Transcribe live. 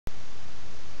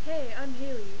Hey, I'm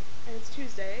Haley, and it's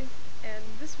Tuesday, and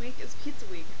this week is Pizza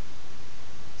Week.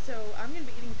 So I'm gonna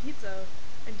be eating pizza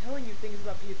and telling you things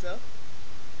about pizza,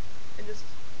 and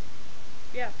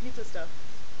pizza stuff.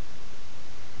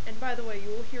 And by the way, you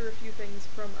will hear a few things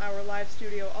from our live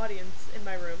studio audience in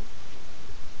my room.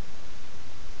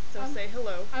 So say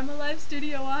hello. I'm a live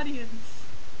studio audience.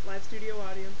 Live studio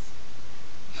audience.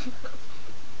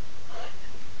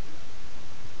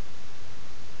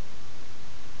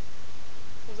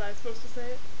 Was I supposed to say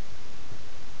it?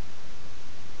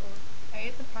 Or... I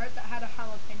ate the part that had a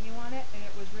jalapeno on it, and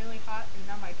it was really hot, and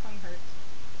now my tongue hurts.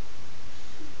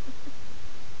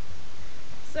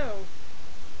 So,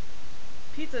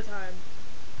 pizza time.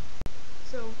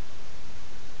 So,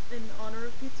 in honor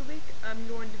of Pizza Week, I'm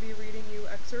going to be reading you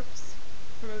excerpts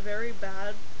from a very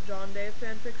bad JohnDave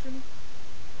fanfiction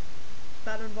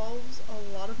that involves a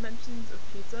lot of mentions of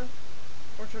pizza,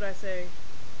 or should I say,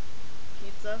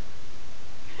 pizza.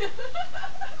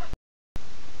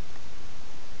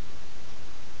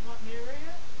 Want me to read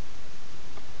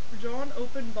it? John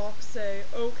open box say,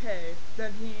 okay,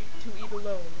 then he to eat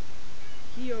alone.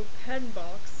 He open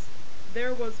box,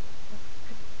 there was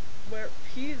where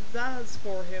pizzas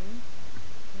for him.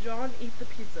 John eat the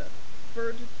pizza.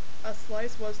 Bird, a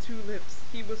slice was 2 lips,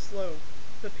 he was slow.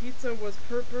 The pizza was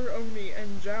pepperoni,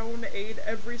 and John ate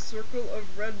every circle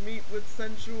of red meat with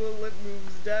sensual lip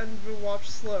moves, Dan to watch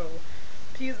slow.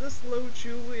 Pizza slow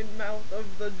chew in mouth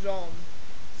of the John.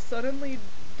 Suddenly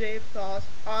Dave thought,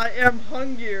 I am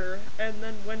hungrier, and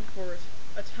then went for it.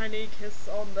 A tiny kiss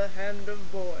on the hand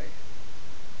of boy.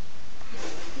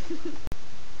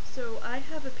 So I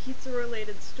have a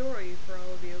pizza-related story for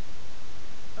all of you.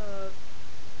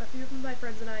 A few of my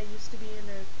friends and I used to be in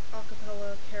a a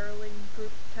cappella caroling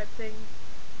group type thing,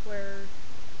 where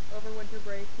over winter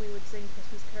break we would sing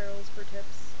Christmas carols for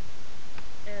tips.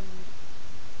 And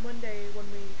one day when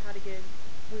we had a gig,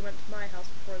 we went to my house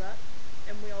before that,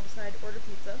 and we all decided to order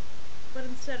pizza. But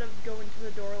instead of going to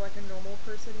the door like a normal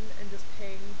person and just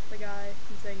paying the guy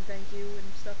and saying thank you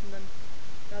and stuff and then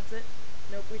that's it,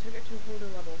 nope, we took it to a whole new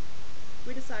level.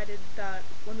 We decided that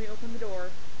when we opened the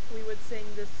door, we would sing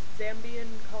this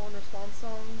Zambian call and response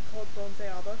song called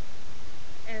windto,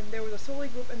 and there was a solo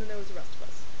group and then there was the rest of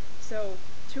us. So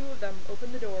 2 of them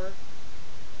opened the door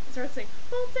and started saying,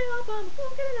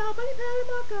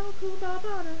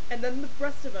 and then the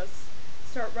rest of us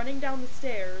start running down the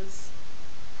stairs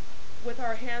with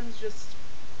our hands just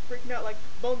freaking out like,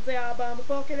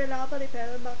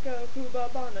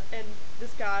 and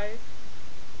this guy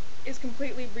is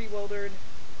completely bewildered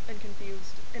and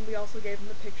confused, and we also gave him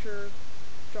a picture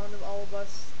drawn of all of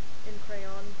us in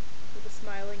crayon with a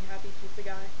smiling, happy pizza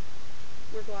guy.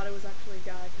 We're glad it was actually a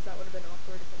guy, because that would have been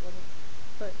awkward if it wasn't.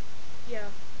 But, yeah,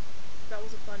 that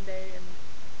was a fun day, and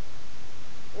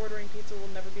ordering pizza will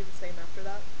never be the same after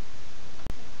that.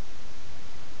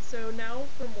 So now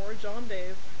for more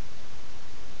JohnDave.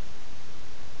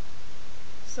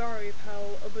 Sorry,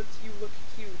 pal, but you look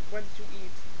cute. Went to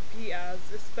eat. P.as.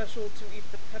 is special to eat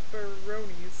the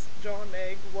pepperonis. John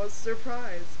Egg was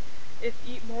surprised. If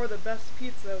eat more the best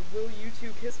pizza, will you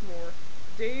 2 kiss more?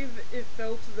 Dave, it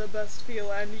felt the best feel,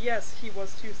 and yes, he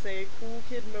was to say, cool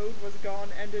kid mode was gone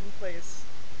and in place.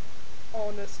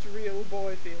 Honest, real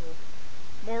boy feel.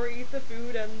 More eat the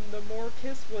food, and the more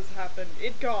kiss was happened.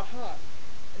 It got hot.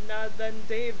 Now then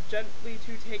Dave gently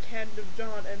to take hand of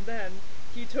John, and then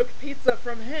he took pizza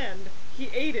from hand. He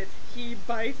ate it. He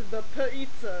bite the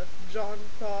pizza. John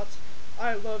thought,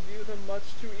 I love you the much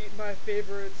to eat my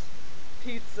favorite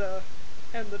pizza.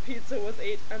 And the pizza was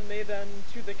ate, and they then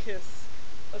to the kiss.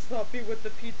 A sloppy with the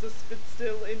pizza spit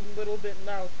still in little bit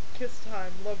mouth. Kiss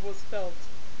time, love was felt.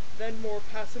 Then more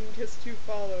passin' kiss to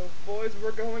follow. Boys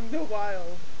were going the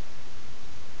wild.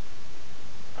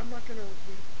 I'm not gonna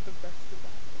read the rest of that.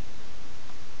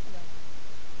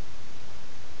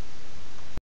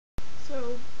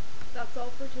 So, that's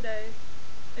all for today.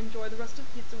 Enjoy the rest of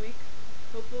Pizza Week.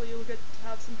 Hopefully you'll get to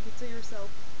have some pizza yourself.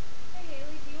 Hey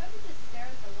Haley,